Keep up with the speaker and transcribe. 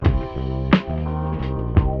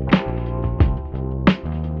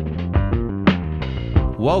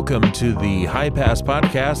Welcome to the High Pass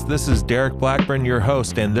Podcast. This is Derek Blackburn, your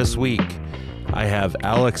host, and this week I have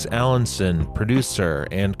Alex Allinson, producer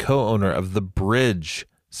and co-owner of The Bridge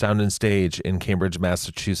Sound and Stage in Cambridge,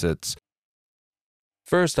 Massachusetts.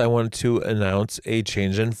 First, I wanted to announce a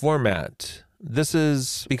change in format. This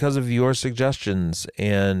is because of your suggestions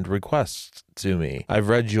and requests to me. I've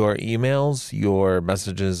read your emails, your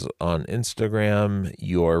messages on Instagram,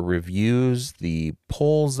 your reviews, the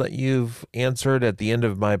polls that you've answered at the end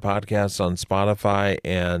of my podcast on Spotify,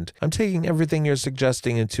 and I'm taking everything you're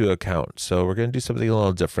suggesting into account. So we're going to do something a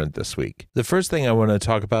little different this week. The first thing I want to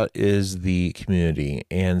talk about is the community,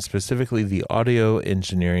 and specifically the audio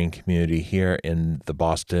engineering community here in the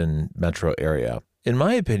Boston metro area. In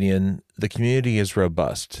my opinion, the community is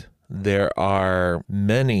robust. There are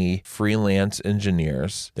many freelance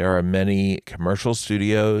engineers. There are many commercial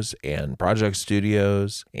studios and project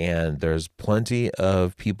studios, and there's plenty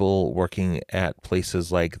of people working at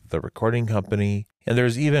places like the recording company. And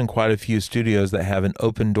there's even quite a few studios that have an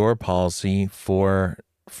open door policy for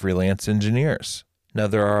freelance engineers. Now,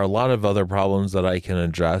 there are a lot of other problems that I can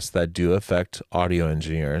address that do affect audio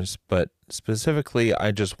engineers, but specifically,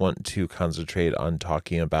 I just want to concentrate on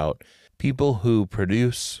talking about people who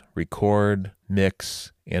produce, record,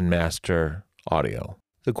 mix, and master audio.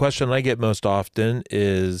 The question I get most often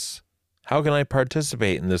is, how can I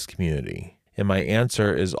participate in this community? And my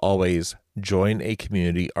answer is always, join a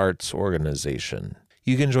community arts organization.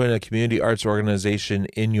 You can join a community arts organization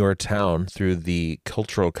in your town through the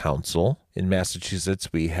Cultural Council. In Massachusetts,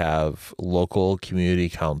 we have local community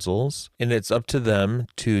councils, and it's up to them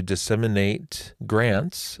to disseminate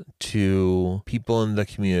grants to people in the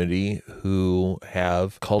community who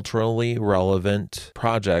have culturally relevant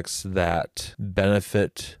projects that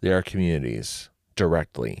benefit their communities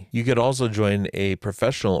directly. You could also join a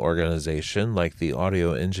professional organization like the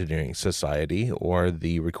Audio Engineering Society or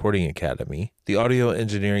the Recording Academy. The Audio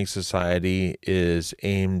Engineering Society is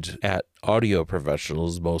aimed at audio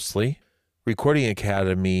professionals mostly. Recording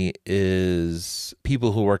Academy is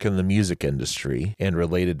people who work in the music industry and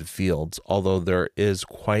related fields, although there is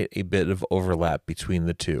quite a bit of overlap between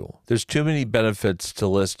the two. There's too many benefits to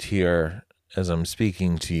list here as I'm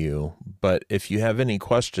speaking to you, but if you have any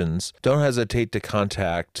questions, don't hesitate to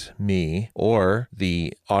contact me or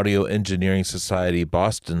the Audio Engineering Society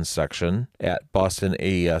Boston section at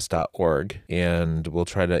bostonaes.org, and we'll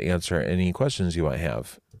try to answer any questions you might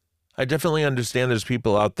have. I definitely understand there's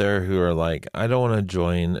people out there who are like, I don't want to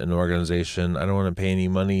join an organization. I don't want to pay any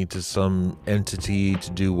money to some entity to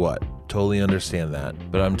do what? Totally understand that.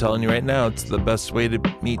 But I'm telling you right now, it's the best way to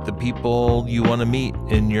meet the people you want to meet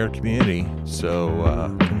in your community.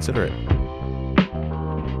 So consider it.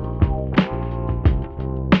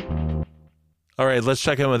 All right, let's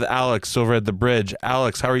check in with Alex over at The Bridge.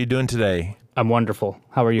 Alex, how are you doing today? I'm wonderful.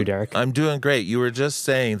 How are you, Derek? I'm doing great. You were just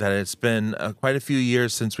saying that it's been quite a few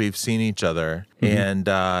years since we've seen each other. Mm-hmm.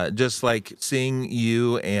 And just like seeing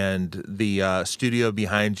you and the studio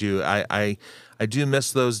behind you, I do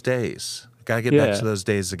miss those days. I got to get back to those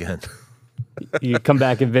days again. You come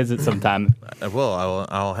back and visit sometime. I will.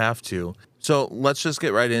 I'll have to. So let's just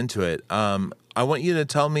get right into it. I want you to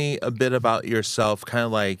tell me a bit about yourself, kind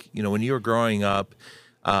of like, when you were growing up,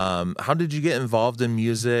 how did you get involved in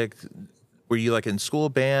music? Were you like in school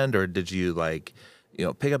band, or did you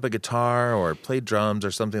pick up a guitar or play drums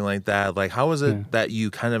or something like that? Like, how was it that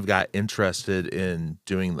you kind of got interested in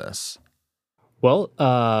doing this? Well,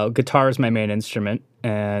 guitar is my main instrument,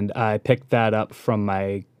 and I picked that up from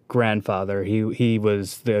my grandfather. He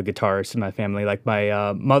was the guitarist in my family. Like,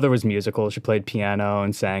 my mother was musical. She played piano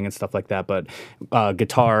and sang and stuff like that. But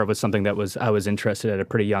guitar was something that I was interested at a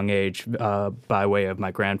pretty young age by way of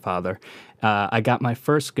my grandfather. I got my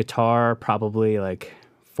first guitar probably like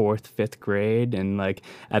 4th, 5th grade. And like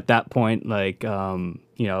at that point, like, it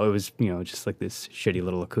was, just like this shitty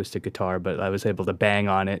little acoustic guitar, but I was able to bang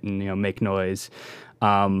on it and, make noise.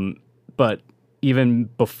 But even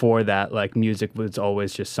before that, like, music was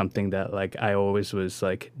always just something that, like, I always was,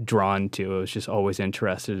 like, drawn to. I was just always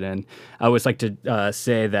interested in. I always like to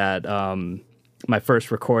say that my first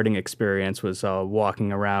recording experience was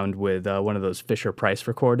walking around with one of those Fisher-Price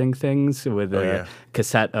recording things with a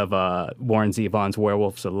cassette of Warren Zevon's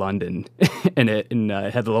Werewolves of London in it, and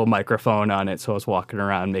it had a little microphone on it, so I was walking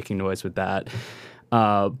around making noise with that.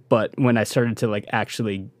 But when I started to like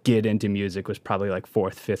actually get into music was probably like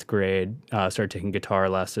 4th, 5th grade. Started taking guitar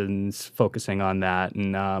lessons, focusing on that,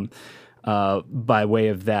 and by way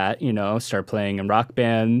of that, started playing in rock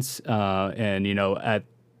bands. And at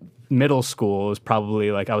middle school, it was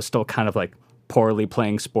probably like I was still kind of like poorly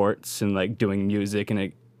playing sports and like doing music,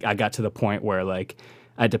 and I got to the point where like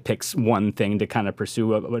I had to pick one thing to kind of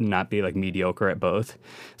pursue, but not be like mediocre at both.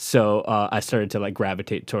 So I started to like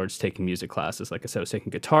gravitate towards taking music classes. Like I said, I was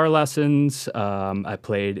taking guitar lessons. I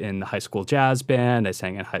played in the high school jazz band. I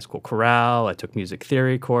sang in high school chorale. I took music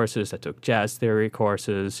theory courses. I took jazz theory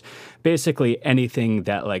courses. Basically anything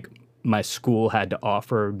that like my school had to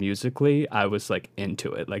offer musically, I was like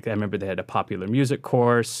into it. Like I remember they had a popular music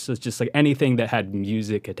course. It's just like anything that had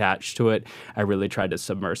music attached to it, I really tried to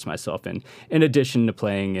submerge myself in. In addition to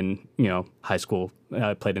playing in, high school,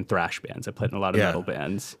 I played in thrash bands. I played in a lot of metal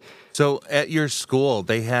bands. So at your school,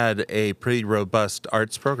 they had a pretty robust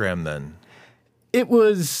arts program then. It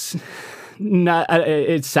was not.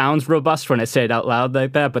 It sounds robust when I say it out loud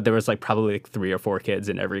like that, but there was like probably like 3 or 4 kids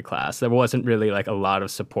in every class. There wasn't really like a lot of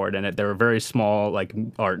support in it. There were very small like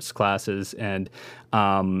arts classes, and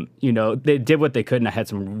they did what they could. And I had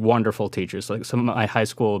some wonderful teachers. Like some of my high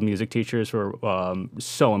school music teachers were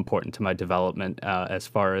so important to my development as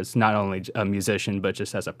far as not only a musician but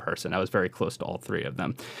just as a person. I was very close to all 3 of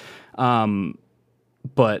them.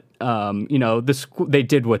 But they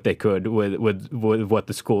did what they could with what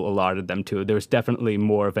the school allotted them to. There was definitely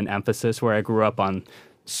more of an emphasis where I grew up on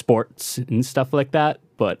sports and stuff like that.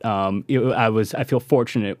 But I feel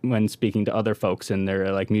fortunate when speaking to other folks in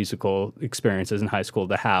their like musical experiences in high school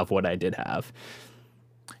to have what I did have.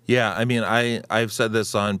 Yeah, I mean, I've said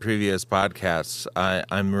this on previous podcasts.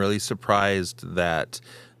 I'm really surprised that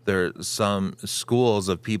there are some schools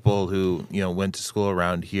of people who, went to school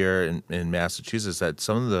around here in Massachusetts, that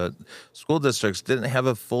some of the school districts didn't have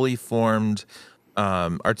a fully formed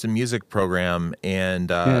arts and music program. And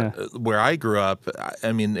where I grew up,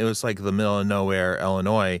 I mean, it was like the middle of nowhere,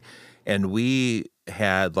 Illinois. And we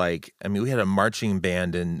had we had a marching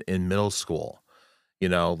band in middle school,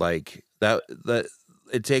 like that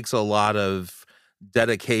it takes a lot of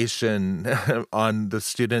dedication on the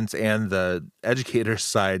students and the educators'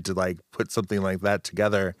 side to like put something like that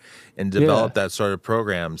together and develop that sort of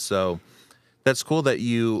program. So that's cool that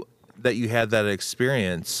you had that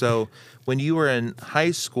experience. So when you were in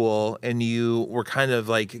high school and you were kind of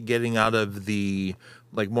like getting out of the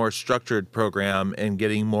like more structured program and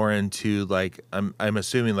getting more into like I'm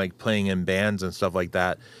assuming like playing in bands and stuff like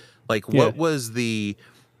that, like what was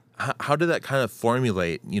how did that kind of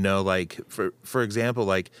formulate, like for example,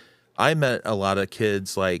 like I met a lot of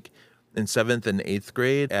kids like in 7th and 8th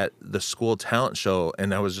grade at the school talent show.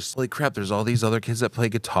 And I was just like, crap, there's all these other kids that play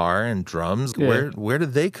guitar and drums. Yeah. Where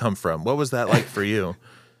did they come from? What was that like for you?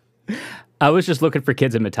 I was just looking for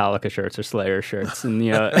kids in Metallica shirts or Slayer shirts, and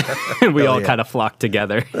we all kind of flocked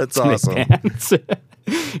together. That's awesome.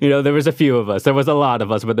 There was a few of us. There was a lot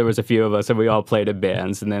of us, but there was a few of us, and we all played in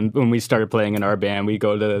bands. And then when we started playing in our band, we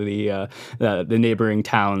go to the neighboring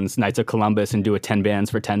towns, Knights of Columbus, and do a 10 bands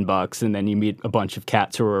for $10. And then you meet a bunch of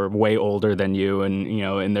cats who are way older than you, and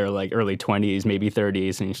in their like early 20s, maybe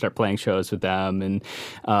 30s, and you start playing shows with them. And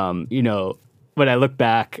when I look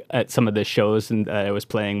back at some of the shows I was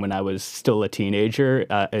playing when I was still a teenager,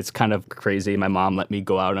 it's kind of crazy. My mom let me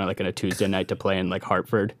go out on a Tuesday night to play in like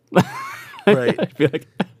Hartford. Right. I feel like,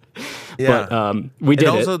 yeah. But we did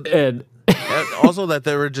also, it. And also that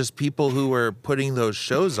there were just people who were putting those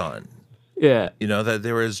shows on. Yeah. That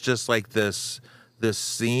there was just like this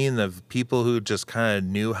scene of people who just kind of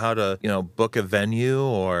knew how to, book a venue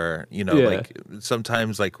or, like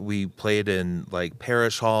sometimes like we played in like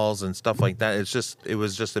parish halls and stuff like that. It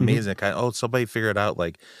was just amazing. Somebody figured out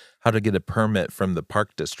like how to get a permit from the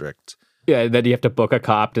park district. Yeah. Then you have to book a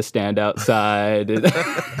cop to stand outside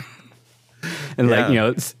and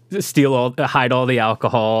hide all the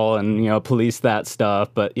alcohol and, police that stuff.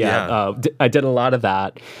 But I did a lot of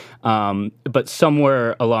that. But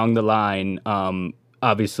somewhere along the line,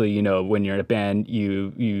 obviously, when you're in a band,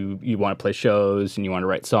 you want to play shows and you want to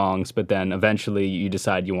write songs, but then eventually you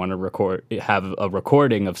decide you want to have a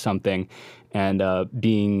recording of something. And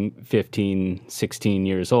being 15, 16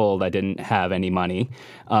 years old, I didn't have any money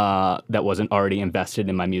that wasn't already invested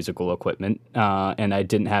in my musical equipment. And I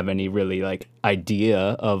didn't have any really like idea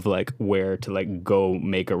of like where to like go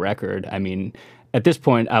make a record. I mean, at this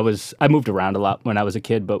point, I moved around a lot when I was a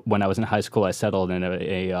kid, but when I was in high school, I settled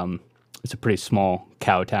in it's a pretty small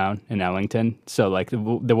cow town in Ellington. So like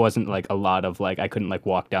there wasn't like a lot of like I couldn't like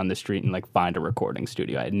walk down the street and like find a recording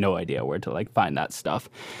studio. I had no idea where to like find that stuff.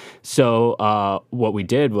 So what we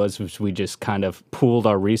did was we just kind of pooled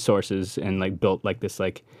our resources and like built like this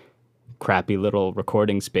like crappy little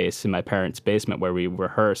recording space in my parents' basement where we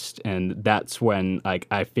rehearsed. And that's when like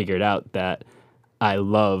I figured out that I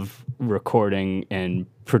love recording and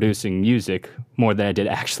producing music more than I did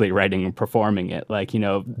actually writing and performing it. Like,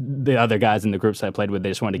 the other guys in the groups I played with, they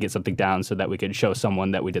just wanted to get something down so that we could show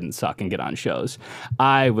someone that we didn't suck and get on shows.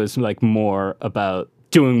 I was like more about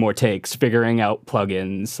doing more takes, figuring out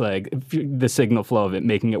plugins, like the signal flow of it,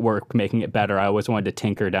 making it work, making it better. I always wanted to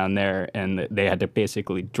tinker down there, and they had to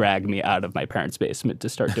basically drag me out of my parents' basement to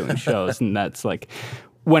start doing shows. And that's like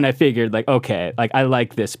when I figured, like, okay, like I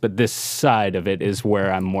like this, but this side of it is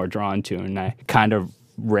where I'm more drawn to. And I kind of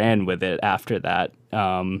ran with it after that.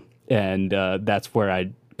 And that's where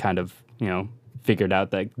I kind of, figured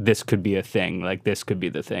out that this could be a thing, like this could be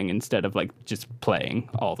the thing instead of like just playing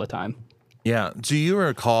all the time. Yeah. Do you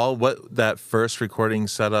recall what that first recording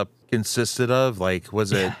setup consisted of? Like,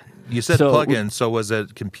 was it, you said plugin, so was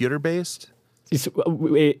it computer-based?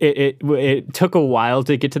 It took a while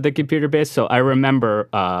to get to the computer-based. So I remember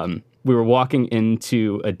we were walking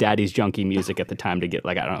into a Daddy's Junkie Music at the time to get,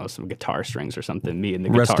 like, I don't know, some guitar strings or something, me and the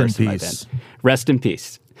guitarist in my band. Rest in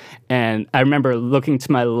peace. And I remember looking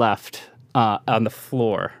to my left on the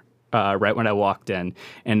floor right when I walked in,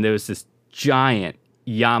 and there was this giant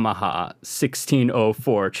Yamaha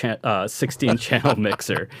 1604 16-channel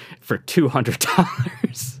mixer for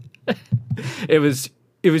 $200. It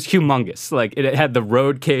was humongous. Like, it had the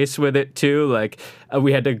Rode case with it too. Like,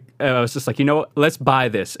 we had to. I was just like, you know what? Let's buy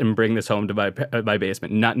this and bring this home to my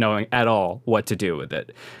basement, not knowing at all what to do with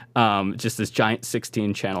it. Just this giant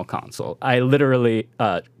 16-channel console. I literally,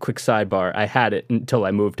 quick sidebar, I had it until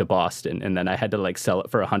I moved to Boston, and then I had to like sell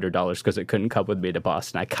it for $100 because it couldn't come with me to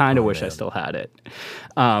Boston. I kind of wish I still had it.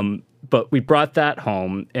 But we brought that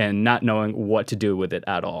home and not knowing what to do with it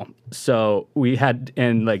at all. So we had,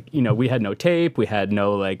 and like, we had no tape, we had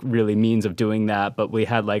no like really means of doing that, but we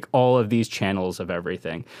had like all of these channels of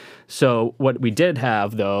everything. So what we did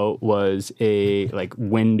have though was a like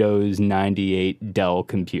Windows 98 Dell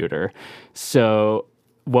computer. So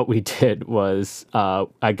what we did was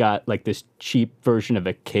I got like this cheap version of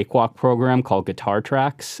a cakewalk program called Guitar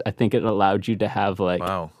Tracks. I think it allowed you to have like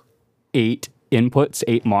 8 inputs,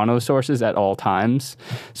 8 mono sources at all times.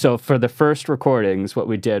 So for the first recordings, what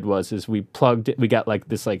we did was we got like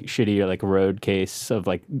this like shitty like Rode case of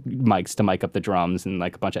like mics to mic up the drums and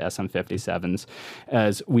like a bunch of SM57s,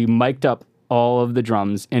 as we mic'd up all of the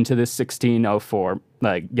drums into this 1604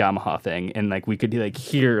 like Yamaha thing, and like we could like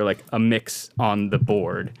hear like a mix on the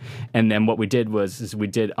board. And then what we did was we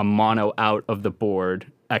did a mono out of the board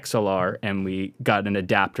XLR, and we got an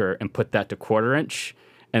adapter and put that to 1/4 inch.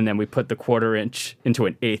 And then we put the 1/4 inch into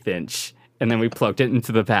an 1/8 inch, and then we plugged it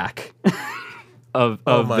into the back of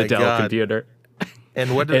the Dell computer.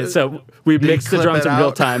 And what did so we mixed the drums in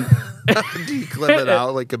real time. Do you clip it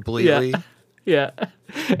out like completely? Yeah.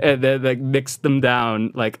 And then like mixed them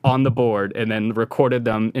down like on the board, and then recorded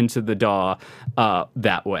them into the DAW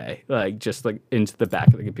that way, like just like into the back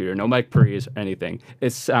of the computer. No mic pre's or anything.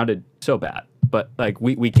 It sounded so bad, but like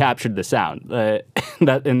we captured the sound.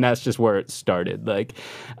 That's just where it started. Like,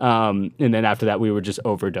 and then after that we would just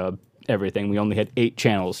overdub everything. We only had 8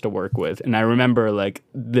 channels to work with. And I remember like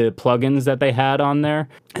the plugins that they had on there,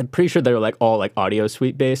 I'm pretty sure they were like all like audio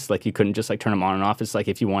suite based. Like you couldn't just like turn them on and off. It's like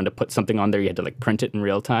if you wanted to put something on there, you had to like print it in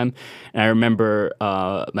real time. And I remember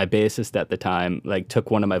my bassist at the time like took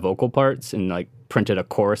one of my vocal parts and like printed a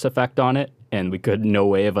chorus effect on it, and we could no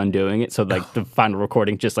way of undoing it. So like the final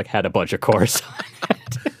recording just like had a bunch of chorus on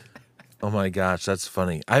it. Oh my gosh, that's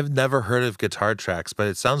funny. I've never heard of Guitar Tracks, but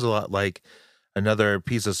it sounds a lot like another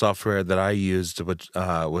piece of software that I used, which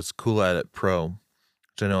was Cool Edit Pro,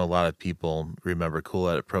 which I know a lot of people remember Cool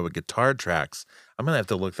Edit Pro, but Guitar Tracks, I'm going to have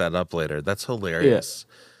to look that up later. That's hilarious.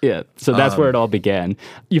 Yeah. So that's where it all began.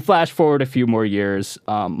 You flash forward a few more years,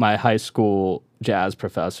 my high school jazz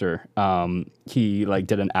professor, he like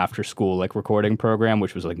did an after school like recording program,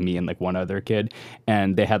 which was like me and like one other kid.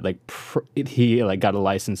 And they had like, he like got a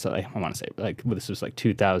license, I want to say like, this was like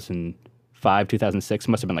 2005, 2006,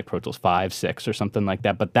 must have been like Pro Tools 5, 6 or something like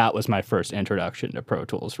that. But that was my first introduction to Pro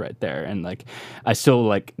Tools right there. And like, I still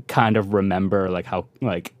like kind of remember like how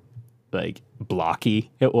like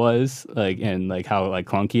blocky it was, like, and like how like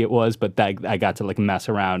clunky it was, but that I got to like mess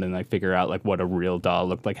around and like figure out like what a real DAW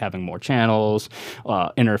looked like, having more channels,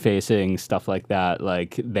 interfacing, stuff like that.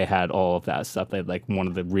 Like they had all of that stuff. They had like one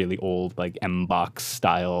of the really old like M-Box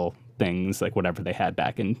style things, like whatever they had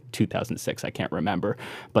back in 2006, I can't remember,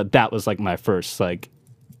 but that was like my first like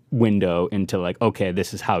window into like, okay,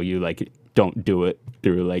 this is how you like don't do it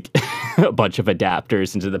through like a bunch of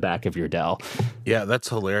adapters into the back of your Dell. Yeah, that's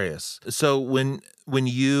hilarious. So when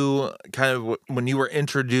you were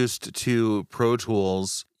introduced to Pro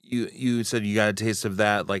Tools, you said you got a taste of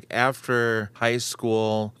that. Like after high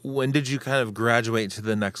school, when did you kind of graduate to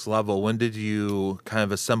the next level? When did you kind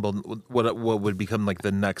of assemble what would become like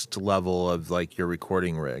the next level of like your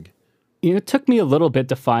recording rig? It took me a little bit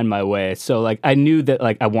to find my way. So like I knew that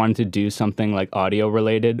like I wanted to do something like audio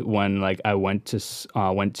related when like I went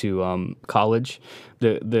to college.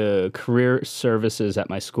 The career services at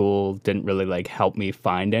my school didn't really like help me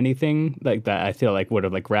find anything like that I feel like would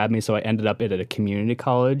have like grabbed me. So I ended up at a community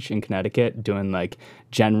college in Connecticut doing like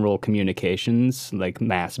general communications, like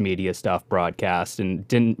mass media stuff, broadcast, and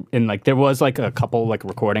like there was like a couple like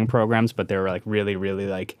recording programs, but they were like really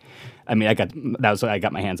like I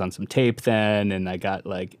got my hands on some tape then, and I got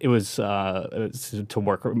like it was to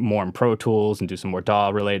work more in Pro Tools and do some more DAW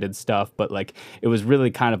related stuff. But like it was really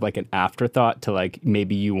kind of like an afterthought to like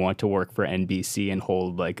maybe you want to work for NBC and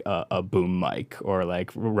hold like a boom mic or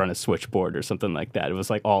like run a switchboard or something like that. It was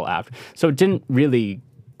like all after, so it didn't really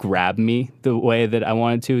grab me the way that I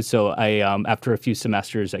wanted to. So I after a few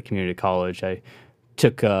semesters at community college, I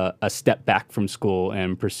took a step back from school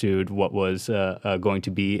and pursued what was going to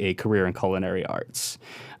be a career in culinary arts.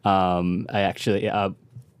 I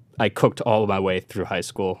cooked all of my way through high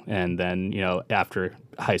school, and then after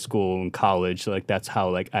high school and college, like that's how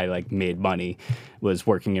like I like made money, was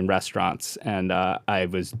working in restaurants, and I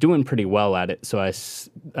was doing pretty well at it. So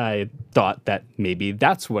I thought that maybe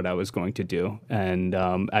that's what I was going to do, and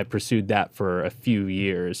I pursued that for a few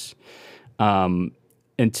years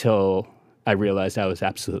until I realized I was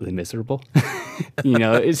absolutely miserable.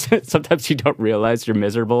 Sometimes you don't realize you're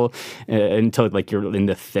miserable until like you're in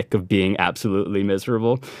the thick of being absolutely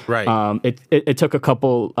miserable. Right. It took a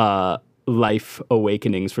couple life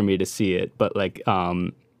awakenings for me to see it, but like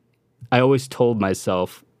I always told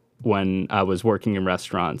myself when I was working in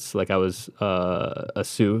restaurants, like I was a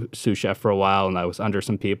sous chef for a while, and I was under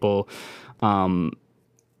some people,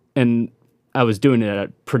 and I was doing it at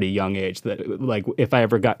a pretty young age, that like if I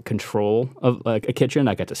ever got control of like a kitchen,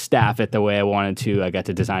 I got to staff it the way I wanted to. I got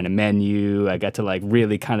to design a menu. I got to like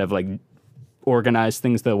really kind of like organize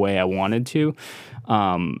things the way I wanted to.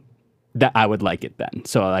 That I would like it then.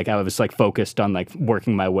 So like I was like focused on like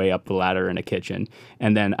working my way up the ladder in a kitchen,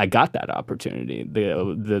 and then I got that opportunity.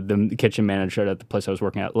 The kitchen manager at the place I was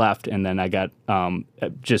working at left, and then I got they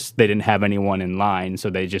didn't have anyone in line, so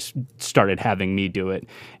they just started having me do it,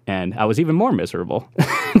 and I was even more miserable.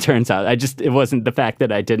 Turns out it wasn't the fact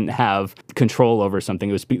that I didn't have control over something.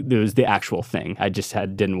 It was the actual thing. I just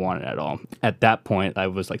didn't want it at all. At that point, I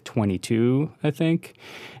was like 22, I think.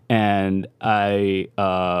 And I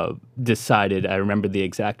decided, I remember the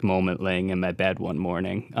exact moment laying in my bed one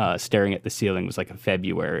morning, staring at the ceiling. It was like in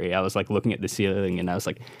February. I was like looking at the ceiling, and I was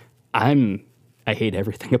like, I hate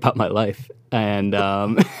everything about my life. And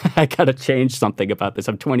I got to change something about this.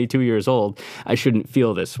 I'm 22 years old. I shouldn't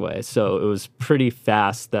feel this way. So it was pretty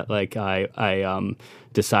fast that like I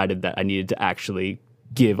decided that I needed to actually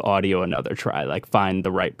give audio another try, like find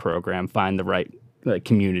the right program, find the right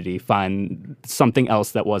community, find something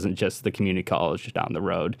else that wasn't just the community college down the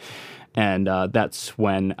road. And that's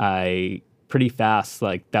when I pretty fast,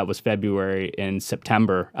 like that was February. In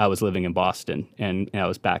September, I was living in Boston, and I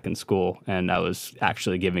was back in school, and I was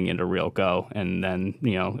actually giving it a real go. And then,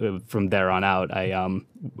 from there on out, I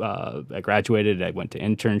graduated, I went to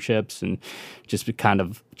internships, and just kind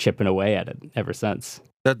of chipping away at it ever since.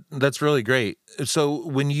 That's really great. So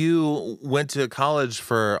when you went to college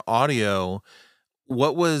for audio,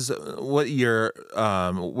 what year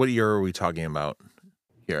are we talking about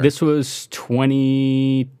here? This was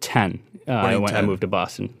 2010. I moved to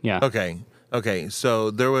Boston. Yeah. Okay.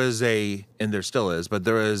 So there was and there still is, but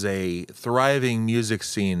there was a thriving music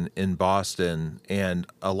scene in Boston and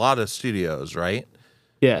a lot of studios, right?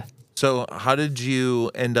 Yeah. So how did you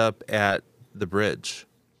end up at the Bridge?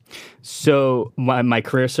 So my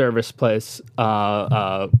career service place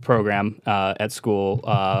program at school,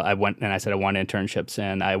 I went and I said I want internships,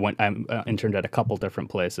 and I interned at a couple different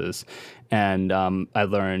places, and I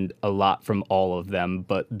learned a lot from all of them.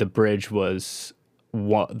 But the Bridge was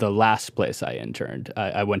the last place I interned.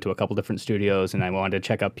 I went to a couple different studios, and I wanted to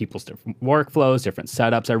check out people's different workflows, different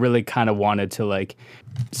setups. I really kind of wanted to like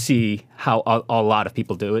see how a lot of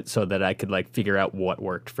people do it, so that I could like figure out what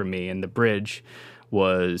worked for me. And the Bridge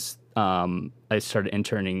was I started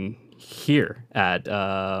interning here at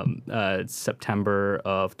September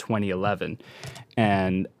of 2011,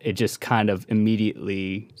 and it just kind of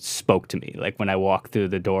immediately spoke to me. Like when I walked through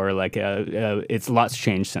the door, like it's lots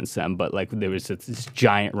changed since then, but like there was this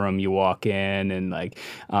giant room you walk in, and like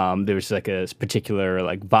there was like a particular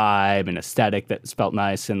like vibe and aesthetic that felt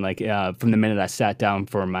nice, and like from the minute I sat down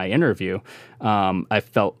for my interview, I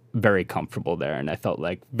felt very comfortable there, and I felt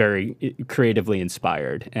like very creatively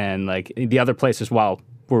inspired. And like the other places, while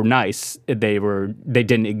were nice, they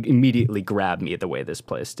didn't immediately grab me the way this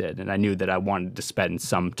place did, and I knew that I wanted to spend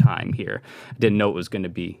some time here. I didn't know it was going to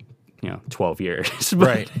be 12 years.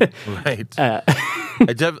 Right.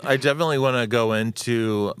 I definitely want to go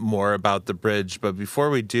into more about the bridge, but before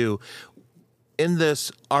we do, in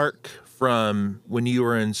this arc from when you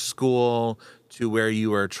were in school to where you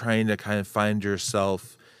were trying to kind of find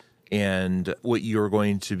yourself and what you were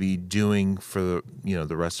going to be doing for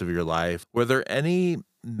the rest of your life, were there any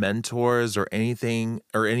mentors or anything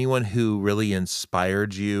or anyone who really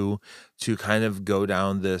inspired you to kind of go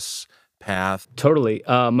down this path? Totally.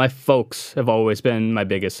 My folks have always been my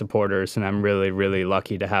biggest supporters, and I'm really, really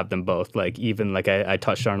lucky to have them both. Like, even like I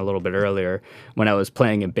touched on a little bit earlier, when I was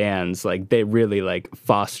playing in bands, like they really like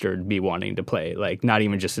fostered me wanting to play, like not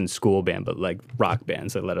even just in school band, but like rock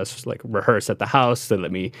bands. They let us like rehearse at the house. They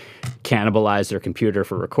let me cannibalize their computer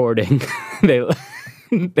for recording. they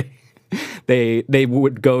they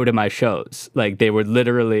would go to my shows. Like they would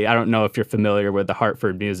literally, I don't know if you're familiar with the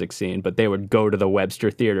Hartford music scene, but they would go to the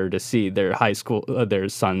Webster Theater to see their high school, their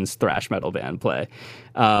son's thrash metal band play.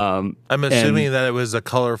 I'm assuming that it was a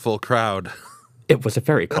colorful crowd. It was a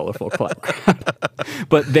very colorful crowd,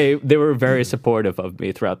 but they were very supportive of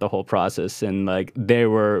me throughout the whole process, and like they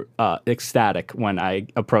were ecstatic when I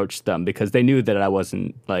approached them because they knew that I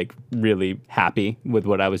wasn't like really happy with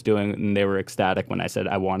what I was doing, and they were ecstatic when I said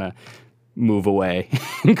I want to move away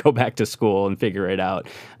and go back to school and figure it out.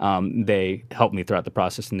 They helped me throughout the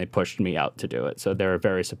process, and they pushed me out to do it. So they're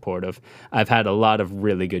very supportive. I've had a lot of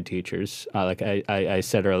really good teachers. Like I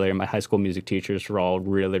said earlier, my high school music teachers were all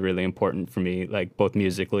really, really important for me, like both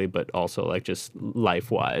musically, but also like just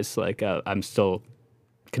life-wise. Like I'm still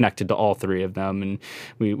connected to all three of them, and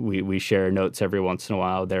we share notes every once in a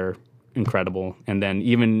while. They're incredible. And then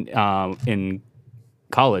even in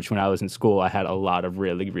college, when I was in school, I had a lot of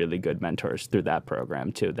really, really good mentors through that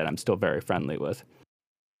program too that I'm still very friendly with.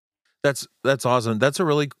 That's awesome. That's a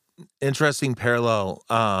really interesting parallel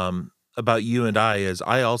about you and I. Is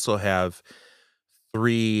I also have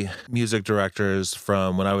 3 music directors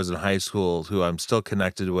from when I was in high school who I'm still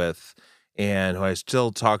connected with and who I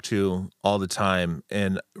still talk to all the time.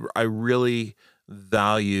 And I really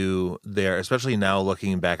value especially now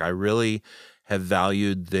looking back, I really have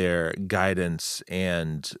valued their guidance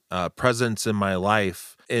and presence in my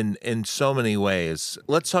life in so many ways.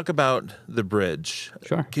 Let's talk about the bridge.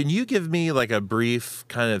 Sure. Can you give me like a brief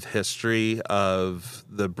kind of history of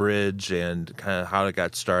the bridge and kind of how it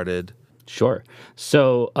got started? Sure.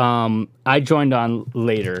 So I joined on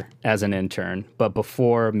later as an intern, but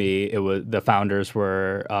before me, the founders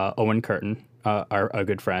were Owen Curtin, our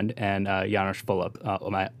good friend, and Janos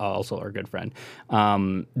Fulop, also our good friend.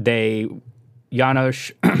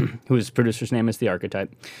 Janos, whose producer's name is The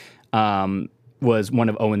Archetype, was one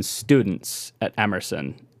of Owen's students at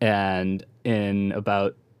Emerson. And in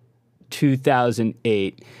about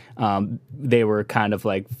 2008, they were kind of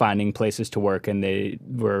like finding places to work, and they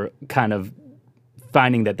were kind of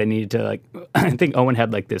finding that they needed to like, I think Owen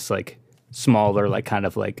had like this like smaller, like kind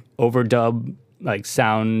of like overdub, like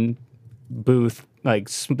sound booth like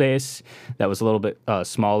space that was a little bit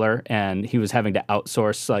smaller, and he was having to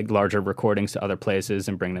outsource like larger recordings to other places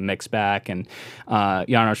and bring the mix back. And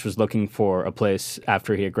Janos was looking for a place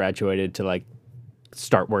after he had graduated to like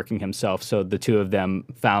start working himself. So the two of them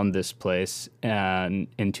found this place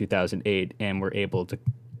in 2008 and were able to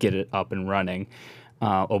get it up and running.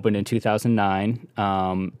 Opened in 2009,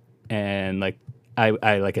 and like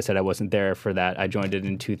I said, I wasn't there for that. I joined it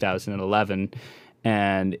in 2011,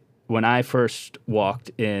 and when I first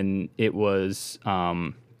walked in, it was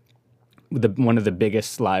one of the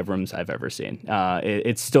biggest live rooms I've ever seen.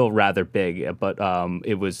 It's still rather big, but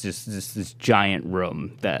it was just this giant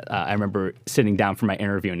room that I remember sitting down for my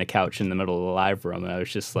interview on a couch in the middle of the live room, and I was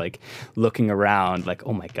just like looking around like,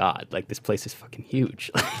 oh my God, like this place is fucking huge.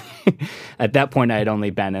 At that point, I had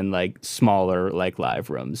only been in like smaller like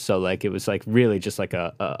live rooms, so like it was like really just like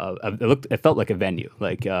it felt like a venue.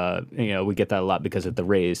 Like we get that a lot because of the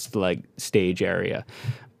raised like stage area,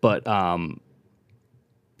 but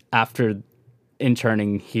after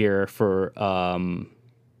interning here for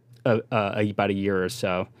about a year or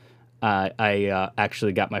so, I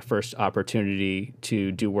actually got my first opportunity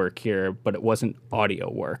to do work here, but it wasn't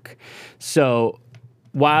audio work. So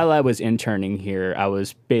while I was interning here, I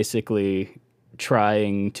was basically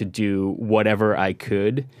trying to do whatever I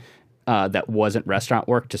could that wasn't restaurant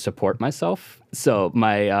work to support myself. So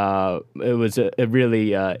it was a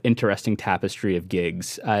really interesting tapestry of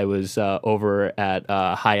gigs. I was over at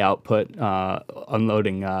High Output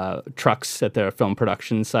unloading trucks at their film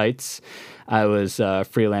production sites. I was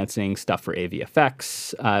freelancing stuff for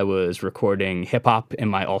AVFX. I was recording hip hop in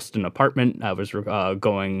my Alston apartment. I was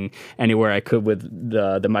going anywhere I could with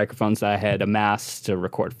the microphones that I had amassed to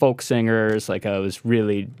record folk singers. Like I was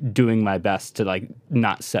really doing my best to like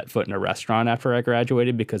not set foot in a restaurant after I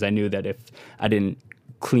graduated, because I knew that if I didn't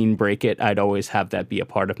clean break it, I'd always have that be a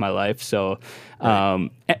part of my life. So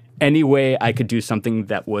any way I could do something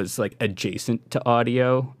that was like adjacent to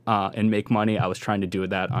audio and make money, I was trying to do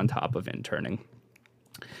that on top of interning.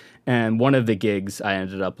 And one of the gigs I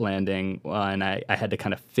ended up landing, and I had to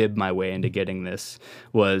kind of fib my way into getting this,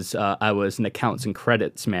 was I was an accounts and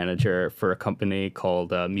credits manager for a company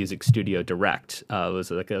called Music Studio Direct. It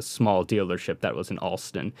was like a small dealership that was in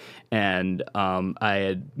Alston. And I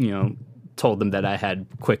had, told them that I had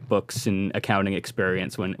QuickBooks and accounting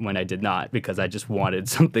experience when I did not, because I just wanted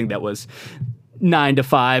something that was 9 to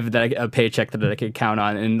 5, a paycheck that I could count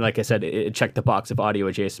on. And like I said, it checked the box of audio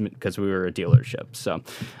adjacent because we were a dealership. So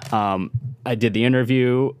I did the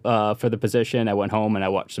interview for the position. I went home and I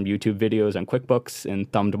watched some YouTube videos on QuickBooks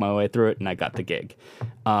and thumbed my way through it, and I got the gig.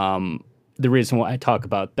 The reason why I talk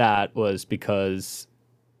about that was because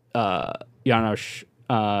Janosch,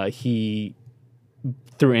 he,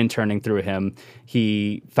 through interning through him,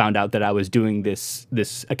 he found out that I was doing this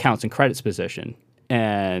accounts and credits position,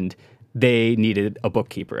 and they needed a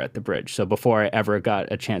bookkeeper at the bridge. So before I ever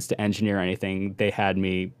got a chance to engineer anything, they had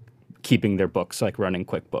me keeping their books, like running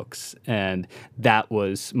QuickBooks. And that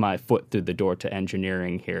was my foot through the door to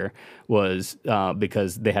engineering here, was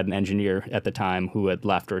because they had an engineer at the time who had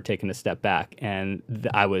left or taken a step back. And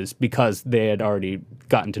because they had already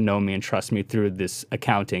gotten to know me and trust me through this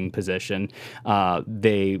accounting position,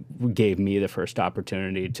 they gave me the first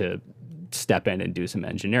opportunity to step in and do some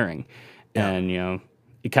engineering. Yeah. And,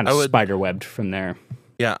 it kind of spider-webbed from there.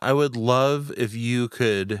 Yeah, I would love if you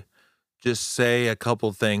could just say a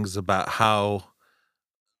couple things about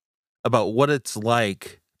what it's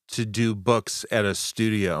like to do books at a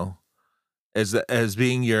studio as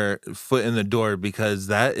being your foot in the door, because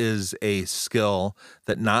that is a skill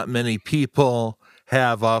that not many people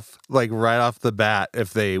have right off the bat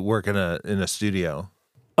if they work in a studio.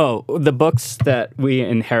 Oh, the books that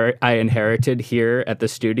I inherited here at the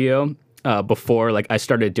studio, before like I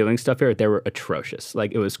started doing stuff here, they were atrocious.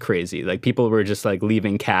 Like it was crazy. Like people were just like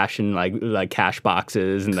leaving cash in like cash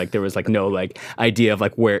boxes, and like there was like no like idea of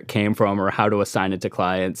like where it came from or how to assign it to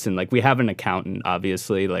clients. And like we have an accountant,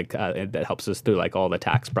 obviously, like that helps us through like all the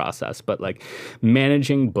tax process. But like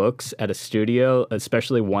managing books at a studio,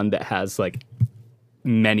 especially one that has like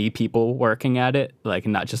many people working at it, like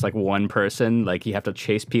not just like one person, like you have to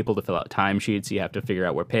chase people to fill out timesheets, you have to figure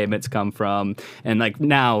out where payments come from. And like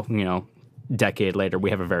now, decade later, we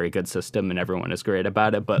have a very good system and everyone is great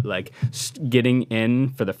about it. But like getting in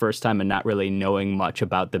for the first time and not really knowing much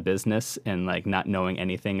about the business and like not knowing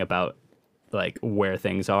anything about like where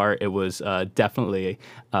things are, it was definitely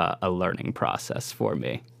a learning process for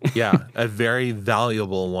me. Yeah, a very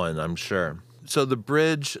valuable one, I'm sure. So the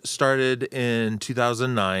bridge started in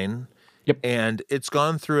 2009. Yep. And it's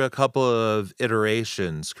gone through a couple of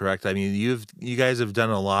iterations, correct? I mean, you guys have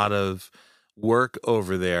done a lot of work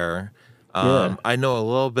over there. Yeah. I know a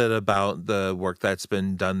little bit about the work that's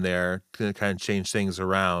been done there to kind of change things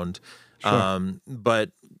around. Sure.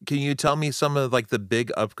 But can you tell me some of like the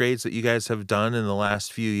big upgrades that you guys have done in the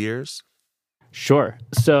last few years? Sure.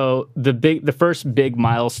 So the first big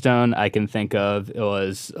milestone I can think of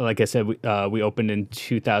was, like I said, we opened in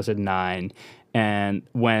 2009. And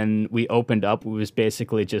when we opened up, it was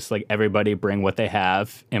basically just like everybody bring what they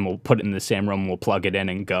have and we'll put it in the same room, we'll plug it in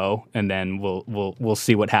and go, and then we'll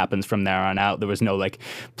see what happens from there on out. There was no like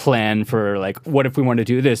plan for like what if we want to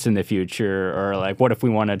do this in the future, or like what if we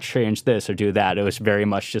want to change this or do that. It was very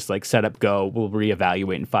much just like set up, go. We'll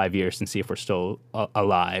reevaluate in 5 years and see if we're still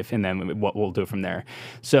alive, and then what we'll do from there.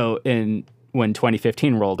 So when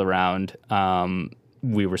 2015 rolled around,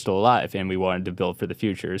 we were still alive and we wanted to build for the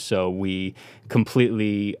future. So we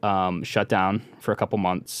completely shut down for a couple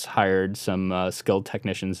months, hired some skilled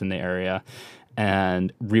technicians in the area,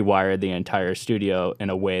 and rewired the entire studio in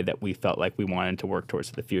a way that we felt like we wanted to work towards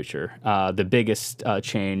the future. The biggest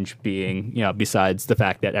change being, besides the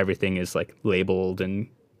fact that everything is like labeled and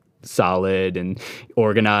solid and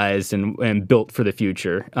organized and built for the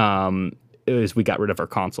future, is we got rid of our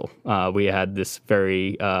console. We had this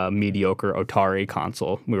very mediocre Atari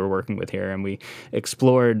console we were working with here, and we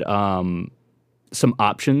explored some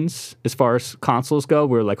options as far as consoles go.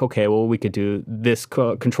 We were like, okay, well, we could do this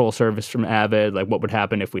control surface from Avid. Like, what would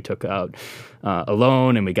happen if we took out a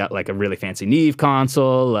loan and we got like a really fancy Neve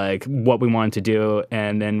console, like what we wanted to do.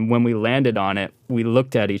 And then when we landed on it, we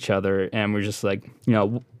looked at each other and we're just like,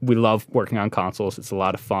 we love working on consoles. It's a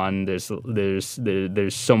lot of fun.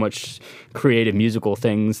 There's so much creative musical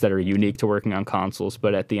things that are unique to working on consoles.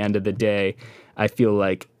 But at the end of the day, I feel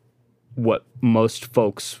like what most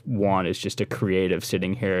folks want is just a creative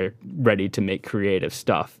sitting here ready to make creative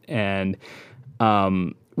stuff. And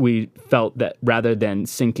we felt that rather than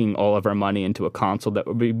sinking all of our money into a console that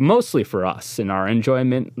would be mostly for us and our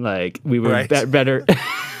enjoyment, like we would better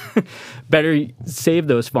better save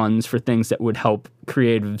those funds for things that would help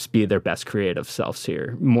creatives be their best creative selves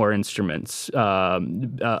here. More instruments,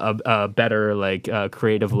 a better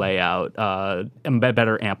creative layout,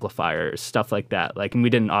 better amplifiers, stuff like that. Like, and we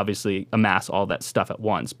didn't obviously amass all that stuff at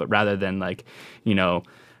once, but rather than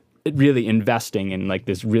really investing in like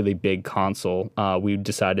this really big console, we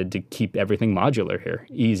decided to keep everything modular here,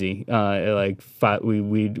 easy.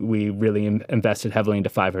 We really invested heavily into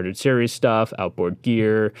 500 series stuff, outboard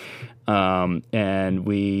gear, and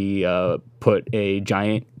we put a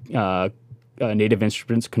giant Native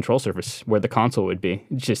Instruments control surface where the console would be,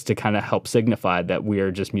 just to kind of help signify that we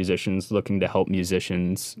are just musicians looking to help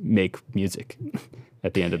musicians make music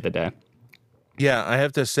at the end of the day. Yeah, I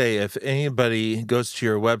have to say, if anybody goes to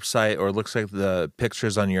your website or looks at the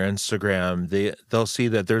pictures on your Instagram, they'll see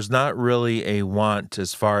that there's not really a want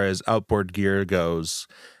as far as outboard gear goes,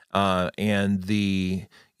 and the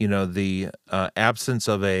absence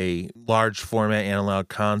of a large format analog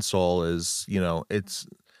console is, it's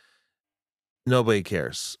nobody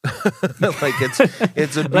cares. Like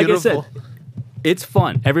it's a beautiful. Like I said, it's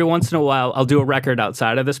fun. Every once in a while, I'll do a record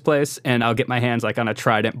outside of this place, and I'll get my hands like on a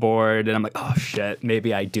Trident board, and I'm like, oh shit,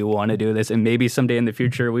 maybe I do want to do this, and maybe someday in the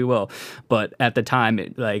future we will. But at the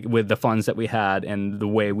time, with the funds that we had and the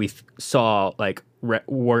way we saw like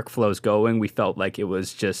workflows going, we felt like it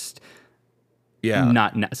was just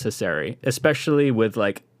not necessary, especially with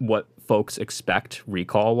like what folks expect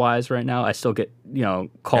recall wise right now. I still get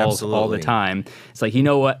calls all the time. It's like, you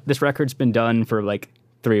know what, this record's been done for like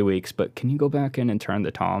 3 weeks, but can you go back in and turn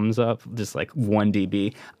the toms up just like 1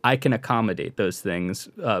 dB? I can accommodate those things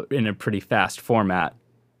in a pretty fast format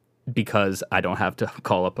because I don't have to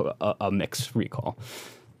call up a mix recall.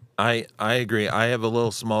 I agree. I have a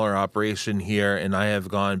little smaller operation here, and I have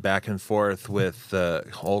gone back and forth with the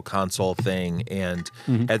whole console thing. And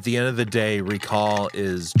at the end of the day, recall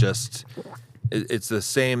is just it's the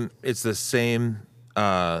same. It's the same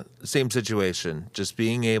situation. Just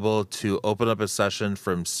being able to open up a session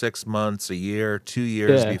from 6 months, a year, 2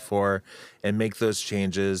 years before, and make those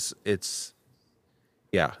changes.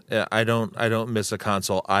 I don't miss a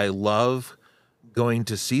console. I love going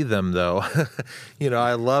to see them though.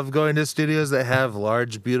 I love going to studios that have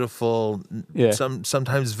large, beautiful,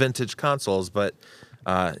 sometimes vintage consoles, but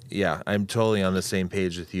I'm totally on the same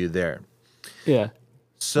page with you there. Yeah.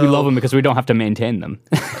 So we love them because we don't have to maintain them.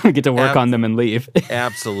 We get to work on them and leave.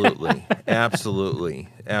 Absolutely. We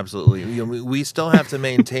still have to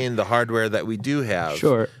maintain the hardware that we do have.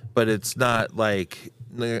 Sure. But it's not like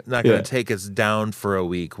not going to take us down for a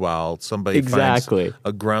week while somebody finds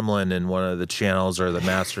a gremlin in one of the channels or the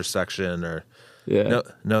master section or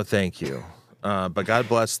no thank you. But God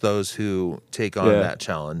bless those who take on that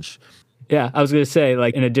challenge. Yeah, I was going to say,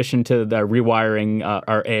 like, in addition to the rewiring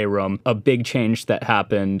our A room, a big change that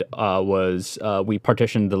happened was we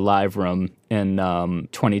partitioned the live room in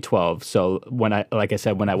 2012. So like I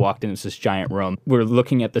said, when I walked into this giant room, we're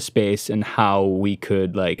looking at the space and how we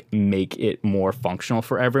could like make it more functional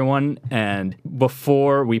for everyone. And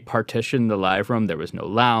before we partitioned the live room, there was no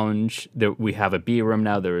lounge. We have a B room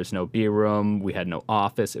now. There was no B room. We had no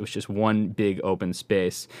office. It was just one big open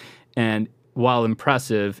space. And while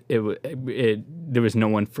impressive, there was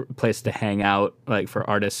no place to hang out, like for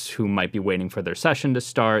artists who might be waiting for their session to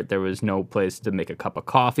start. There was no place to make a cup of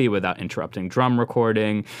coffee without interrupting drum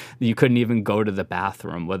recording. You couldn't even go to the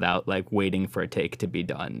bathroom without like waiting for a take to be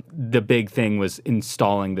done. The big thing was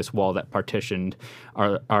installing this wall that partitioned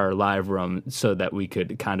our live room so that we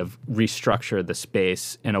could kind of restructure the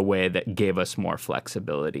space in a way that gave us more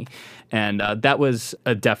flexibility. And that was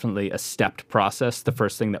definitely a stepped process. The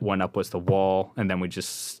first thing that went up was the wall, and then we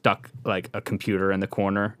just stuck like a computer computer in the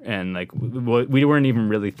corner, and like we weren't even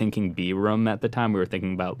really thinking B room at the time. We were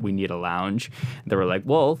thinking about we need a lounge. They were like,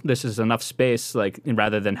 well, this is enough space. Like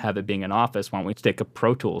rather than have it being an office, why don't we stick a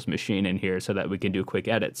Pro Tools machine in here so that we can do quick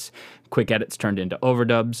edits? Quick edits turned into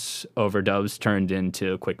overdubs. Overdubs turned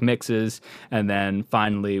into quick mixes, and then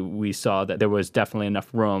finally we saw that there was definitely enough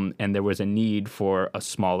room, and there was a need for a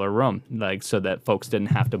smaller room, like so that folks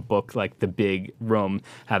didn't have to book like the big room.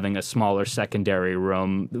 Having a smaller secondary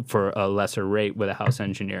room for a lesser rate with a house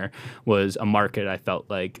engineer was a market I felt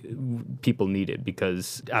like people needed,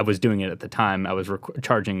 because I was doing it at the time. I was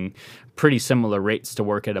charging pretty similar rates to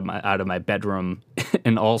work out of my bedroom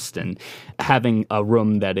in Allinson. Having a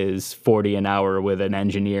room that is $40 an hour with an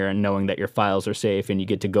engineer, and knowing that your files are safe and you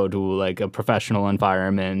get to go to like a professional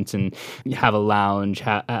environment and have a lounge,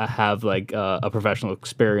 have like a professional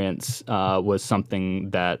experience was something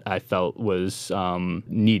that I felt was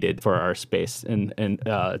needed for our space, and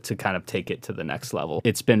to kind of take it to the next level.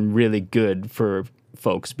 It's been really good for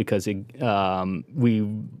folks because we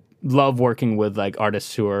love working with like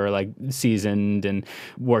artists who are like seasoned and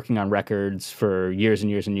working on records for years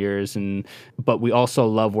and years and years, but we also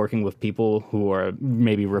love working with people who are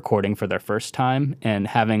maybe recording for their first time, and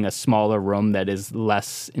having a smaller room that is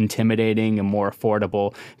less intimidating and more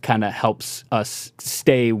affordable kind of helps us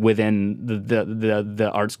stay within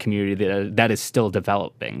the arts community that is still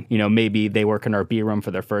developing. You know, maybe they work in our B room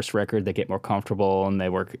for their first record, they get more comfortable, and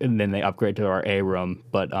then they upgrade to our A room.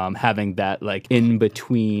 But having that like in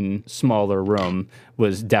between smaller room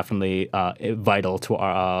was definitely vital to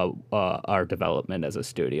our development as a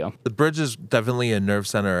studio. The Bridge is definitely a nerve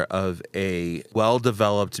center of a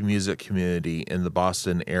well-developed music community in the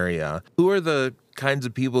Boston area. Who are the kinds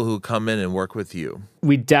of people who come in and work with you?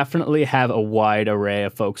 We definitely have a wide array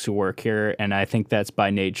of folks who work here, and I think that's by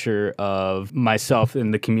nature of myself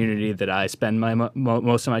and the community that I spend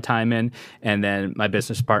most of my time in, and then my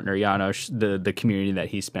business partner, Janos, the community that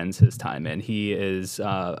he spends his time in. He is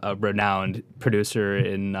a renowned producer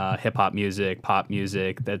in hip-hop music, pop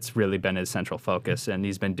music. That's really been his central focus, and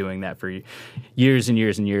he's been doing that for years and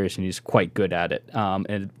years and years, and he's quite good at it.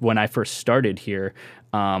 And when I first started here,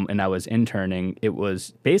 and I was interning, it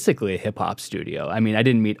was basically a hip-hop studio. I mean, I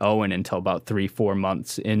didn't meet Owen until about 3-4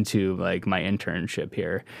 months into like my internship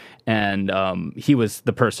here, and he was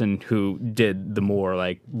the person who did the more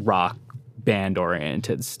like rock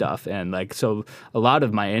band-oriented stuff. And like, so a lot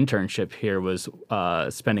of my internship here was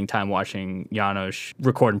spending time watching Janos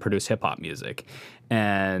record and produce hip-hop music.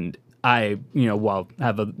 And I, while I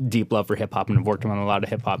have a deep love for hip-hop and have worked on a lot of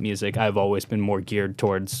hip-hop music, I've always been more geared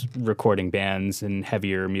towards recording bands and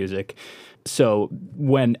heavier music. So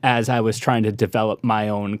as I was trying to develop my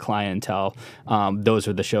own clientele, those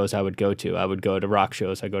are the shows I would go to. I would go to rock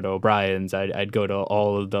shows. I'd go to O'Brien's. I'd go to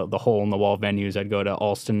all of the hole-in-the-wall venues. I'd go to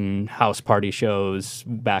Alston house party shows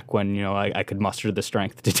back when, I could muster the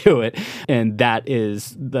strength to do it. And that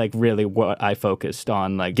is like really what I focused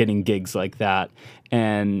on, like getting gigs like that.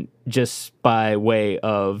 And just by way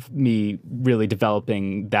of me really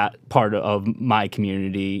developing that part of my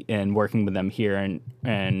community and working with them here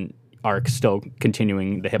and are still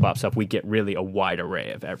continuing the hip hop stuff, we get really a wide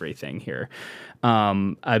array of everything here.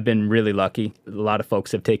 I've been really lucky. A lot of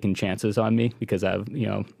folks have taken chances on me because I've,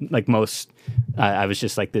 like most, I was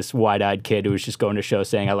just like this wide-eyed kid who was just going to shows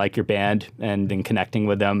saying, I like your band, and then connecting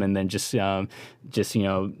with them, and then just not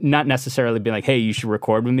necessarily being like, hey, you should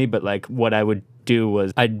record with me, but like what I would do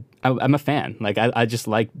was I'm a fan. Like I just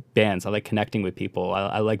like bands. I like connecting with people.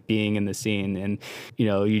 I like being in the scene, and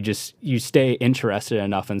you stay interested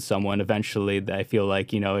enough in someone eventually that I feel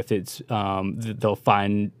like if it's they'll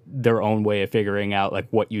find their own way of figuring out like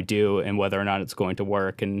what you do and whether or not it's going to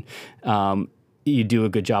work. And you do a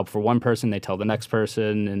good job for one person, they tell the next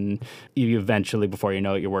person, and you eventually, before you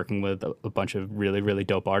know it, you're working with a bunch of really, really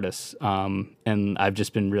dope artists. And I've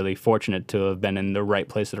just been really fortunate to have been in the right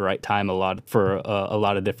place at the right time a lot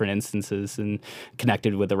of different instances, and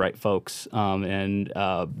connected with the right folks. And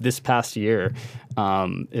this past year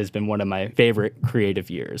has been one of my favorite creative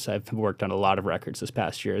years. I've worked on a lot of records this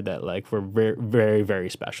past year that like were very, very, very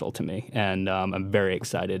special to me, and I'm very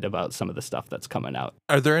excited about some of the stuff that's coming out.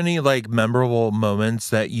 Are there any like memorable moments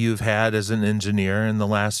that you've had as an engineer in the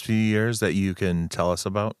last few years that you can tell us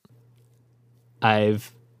about?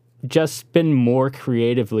 I've just been more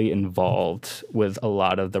creatively involved with a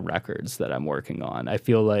lot of the records that I'm working on. I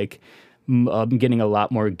feel like I'm getting a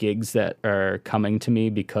lot more gigs that are coming to me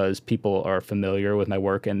because people are familiar with my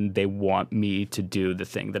work and they want me to do the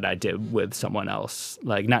thing that I did with someone else.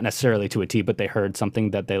 Like, not necessarily to a T, but they heard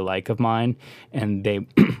something that they like of mine, and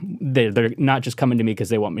they're not just coming to me because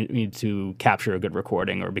they want me to capture a good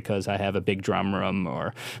recording, or because I have a big drum room,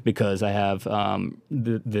 or because I have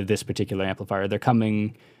this particular amplifier. They're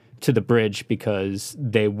coming to the Bridge because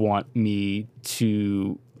they want me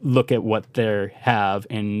to look at what they have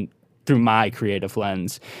and through my creative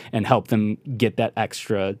lens and help them get that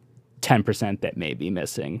extra 10% that may be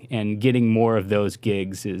missing. And getting more of those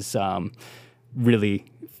gigs is really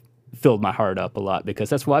filled my heart up a lot, because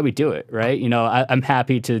that's why we do it, right? You know, I'm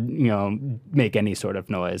happy to, you know, make any sort of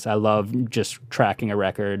noise. I love just tracking a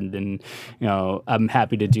record, and, you know, I'm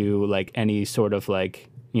happy to do like any sort of like,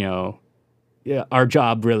 you know, yeah, our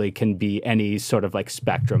job really can be any sort of like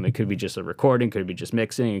spectrum. It could be just a recording, could be just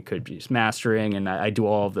mixing, it could be just mastering, and I do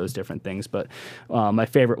all of those different things. But my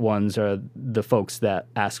favorite ones are the folks that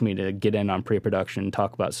ask me to get in on pre-production,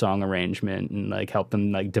 talk about song arrangement, and like help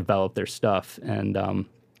them like develop their stuff. And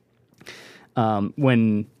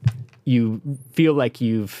when you feel like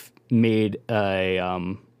you've made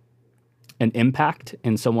an impact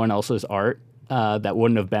in someone else's art, that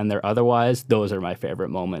wouldn't have been there otherwise, those are my favorite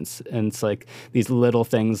moments. And it's like these little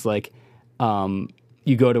things, like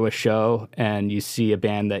you go to a show and you see a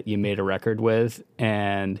band that you made a record with,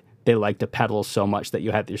 and they like to pedal so much that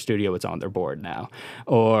you have your studio, it's on their board now.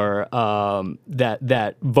 Or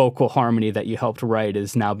that vocal harmony that you helped write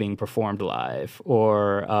is now being performed live.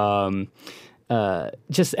 Or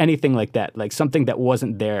just anything like that, like something that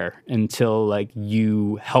wasn't there until like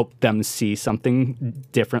you helped them see something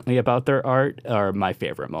differently about their art, are my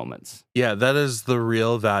favorite moments. Yeah, that is the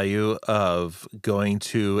real value of going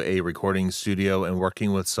to a recording studio and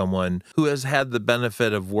working with someone who has had the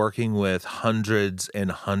benefit of working with hundreds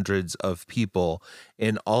and hundreds of people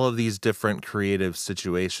in all of these different creative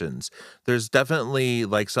situations. There's definitely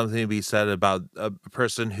like something to be said about a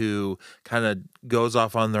person who kind of goes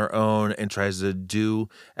off on their own and tries to do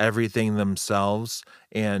everything themselves,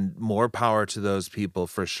 and more power to those people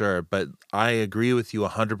for sure. But I agree with you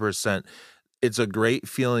 100%. It's a great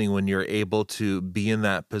feeling when you're able to be in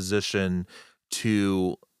that position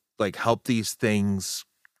to like help these things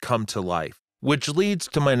come to life. Which leads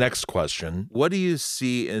to my next question. What do you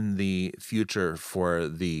see in the future for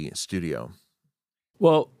the studio?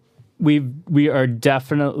 Well, we are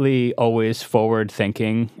definitely always forward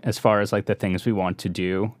thinking as far as like the things we want to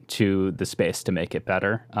do to the space to make it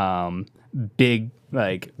better. Big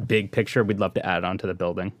picture, we'd love to add on to the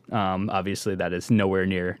building. Obviously, that is nowhere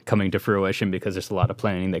near coming to fruition because there's a lot of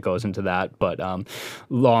planning that goes into that. But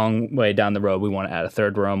long way down the road, we want to add a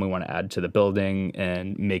third room. We want to add to the building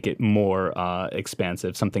and make it more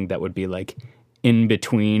expansive, something that would be like in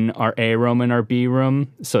between our A room and our B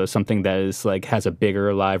room. So something that is like has a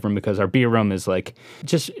bigger live room, because our B room is like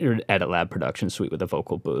just an edit lab production suite with a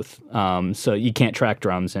vocal booth. So you can't track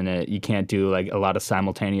drums in it. You can't do like a lot of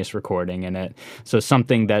simultaneous recording in it. So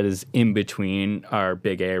something that is in between our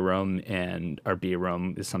big A room and our B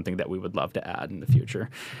room is something that we would love to add in the future.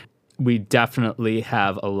 We definitely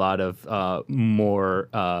have a lot of more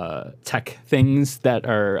tech things that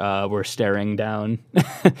are we're staring down.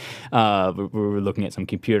 We're looking at some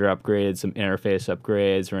computer upgrades, some interface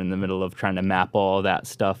upgrades. We're in the middle of trying to map all that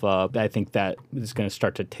stuff up. I think that is going to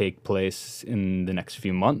start to take place in the next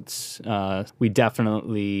few months. We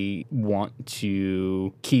definitely want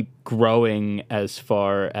to keep growing as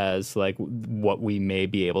far as like what we may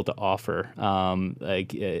be able to offer.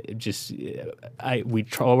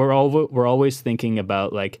 We're always thinking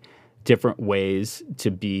about like different ways to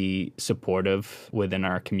be supportive within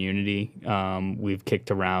our community. We've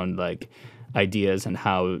kicked around like ideas on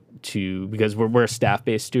how to, because we're a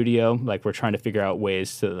staff-based studio, like we're trying to figure out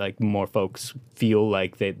ways to like more folks feel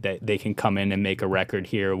like they can come in and make a record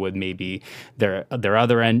here with maybe their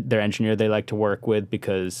engineer they like to work with,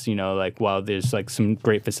 because you know, like while there's like some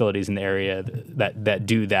great facilities in the area that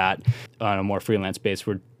do that on a more freelance base,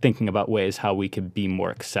 we're thinking about ways how we could be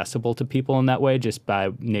more accessible to people in that way, just by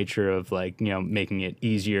nature of like, you know, making it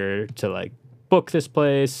easier to like book this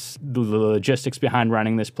place, the logistics behind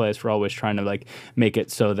running this place. We're always trying to like make it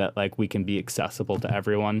so that like we can be accessible to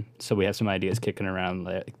everyone. So we have some ideas kicking around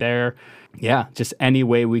like there. Yeah, just any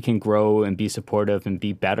way we can grow and be supportive and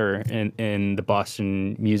be better in the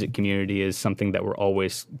Boston music community is something that we're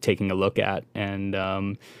always taking a look at. And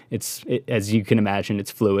as you can imagine,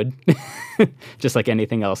 it's fluid, just like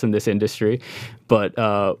anything else in this industry. But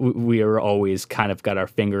we are always kind of got our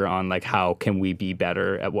finger on like how can we be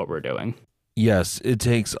better at what we're doing. Yes, it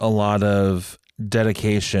takes a lot of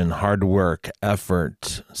dedication, hard work,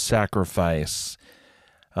 effort, sacrifice.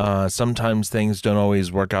 Sometimes things don't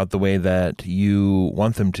always work out the way that you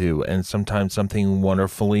want them to, and sometimes something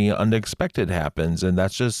wonderfully unexpected happens, and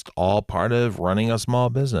that's just all part of running a small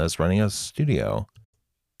business, running a studio.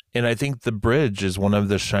 And I think the Bridge is one of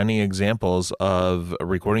the shining examples of a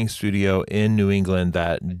recording studio in New England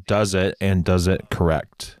that does it and does it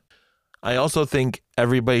correct. I also think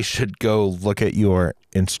everybody should go look at your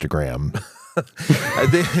Instagram. I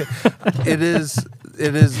think it is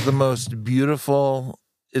the most beautiful.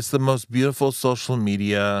 It's the most beautiful social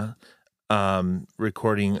media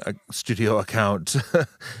recording studio account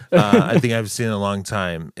I think I've seen in a long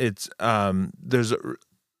time. It's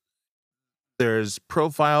there's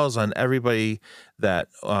profiles on everybody that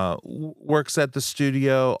works at the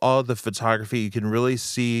studio, all the photography. You can really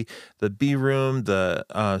see the B room, the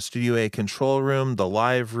Studio A control room, the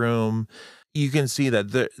live room. You can see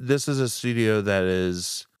that this is a studio that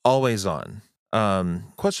is always on.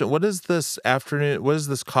 Question, what is this afternoon? What is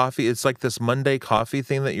this coffee? It's like this Monday coffee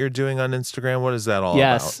thing that you're doing on Instagram. What is that all about?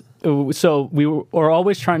 Yes. So we're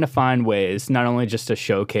always trying to find ways, not only just to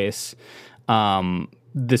showcase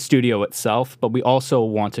the studio itself, but we also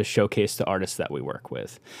want to showcase the artists that we work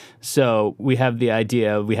with. So we have the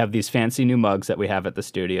idea, we have these fancy new mugs that we have at the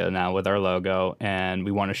studio now with our logo, and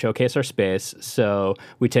we want to showcase our space. So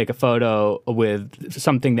we take a photo with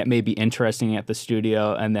something that may be interesting at the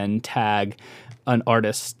studio and then tag an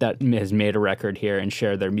artist that has made a record here and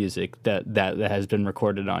share their music that has been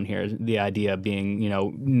recorded on here. The idea being,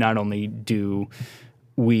 not only do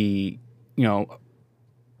we,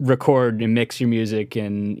 record and mix your music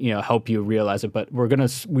and help you realize it, but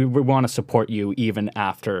we want to support you even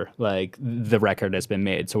after like the record has been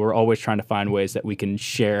made. So we're always trying to find ways that we can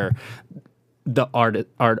share the art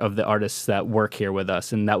of the artists that work here with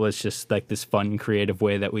us, and that was just like this fun creative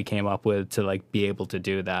way that we came up with to like be able to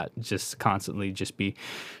do that, just constantly just be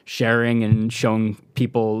sharing and showing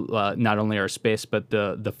people not only our space but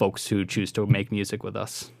the folks who choose to make music with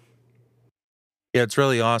us. Yeah, it's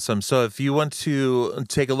really awesome. So if you want to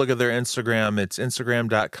take a look at their Instagram, it's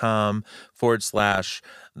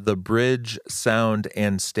instagram.com/The Bridge Sound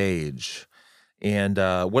and Stage. And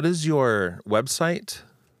what is your website?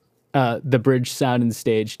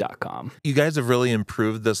 thebridgesoundandstage.com. You guys have really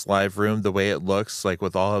improved this live room, the way it looks, like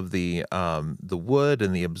with all of the wood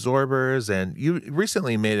and the absorbers. And you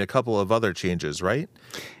recently made a couple of other changes, right?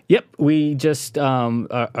 Yep, we just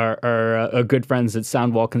our good friends at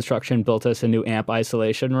Soundwall Construction built us a new amp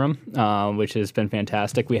isolation room, which has been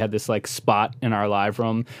fantastic. We had this like spot in our live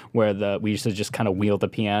room where we used to just kind of wheel the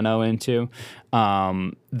piano into.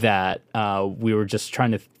 That we were just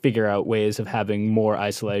trying to figure out ways of having more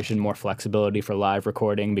isolation, more flexibility for live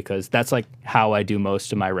recording, because that's like how I do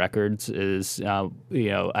most of my records is, I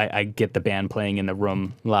get the band playing in the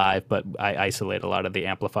room live, but I isolate a lot of the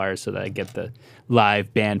amplifiers so that I get the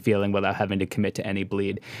live band feeling without having to commit to any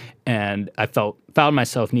bleed. And I found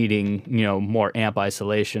myself needing, more amp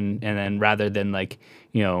isolation. And then rather than like,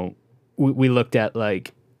 we looked at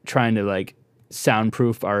like trying to like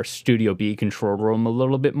soundproof our Studio B control room a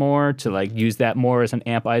little bit more to like use that more as an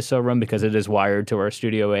amp ISO room, because it is wired to our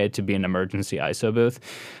Studio A to be an emergency ISO booth.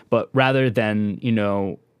 But rather than,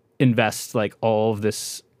 invest like all of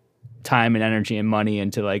this time and energy and money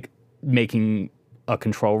into like making a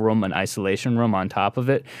control room, an isolation room on top of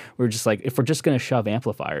it, we're just like, if we're just going to shove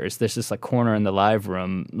amplifiers, there's this like corner in the live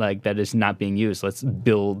room like that is not being used. Let's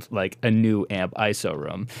build like a new amp ISO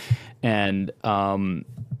room. And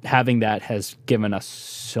having that has given us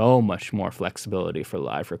so much more flexibility for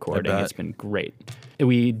live recording. It's been great.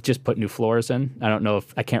 We just put new floors in.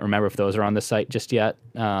 I can't remember if those are on the site just yet.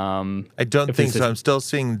 I don't think so. I'm still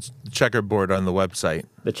seeing checkerboard on the website.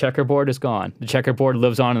 The checkerboard is gone. The checkerboard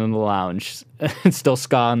lives on in the lounge. It's still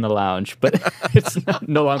ska in the lounge, but it's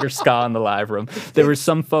no longer ska in the live room. There were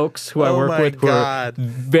some folks who I work with who are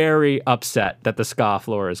very upset that the ska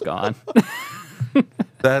floor is gone.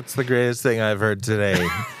 That's the greatest thing I've heard today.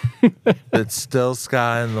 It's still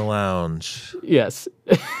ska in the lounge. Yes.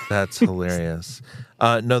 That's hilarious.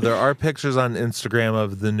 No, there are pictures on Instagram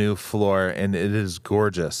of the new floor, and it is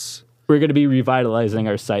gorgeous. We're going to be revitalizing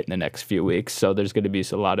our site in the next few weeks, so there's going to be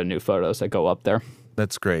a lot of new photos that go up there.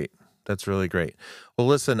 That's great. That's really great. Well,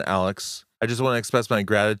 listen, Alex, I just want to express my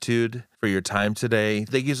gratitude for your time today.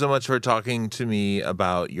 Thank you so much for talking to me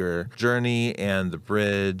about your journey and the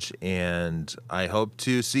bridge, and I hope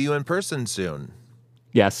to see you in person soon.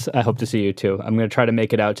 Yes, I hope to see you too. I'm going to try to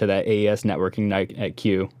make it out to that AES networking night at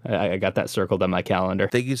Q. I got that circled on my calendar.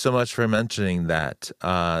 Thank you so much for mentioning that.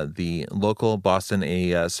 The local Boston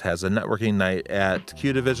AES has a networking night at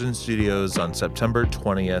Q Division Studios on September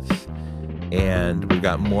 20th. and we've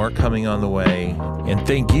got more coming on the way. And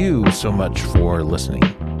thank you so much for listening.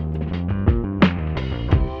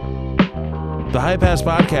 The High Pass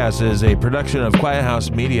Podcast is a production of Quiet House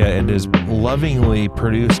Media and is lovingly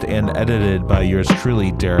produced and edited by yours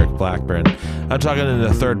truly, Derek Blackburn. I'm talking in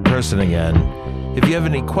the third person again. If you have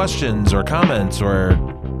any questions or comments, or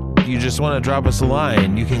you just want to drop us a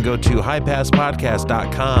line, you can go to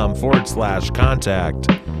highpasspodcast.com/contact.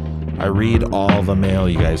 I read all the mail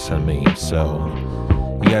you guys send me, so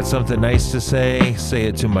you got something nice to say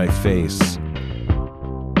it to my face.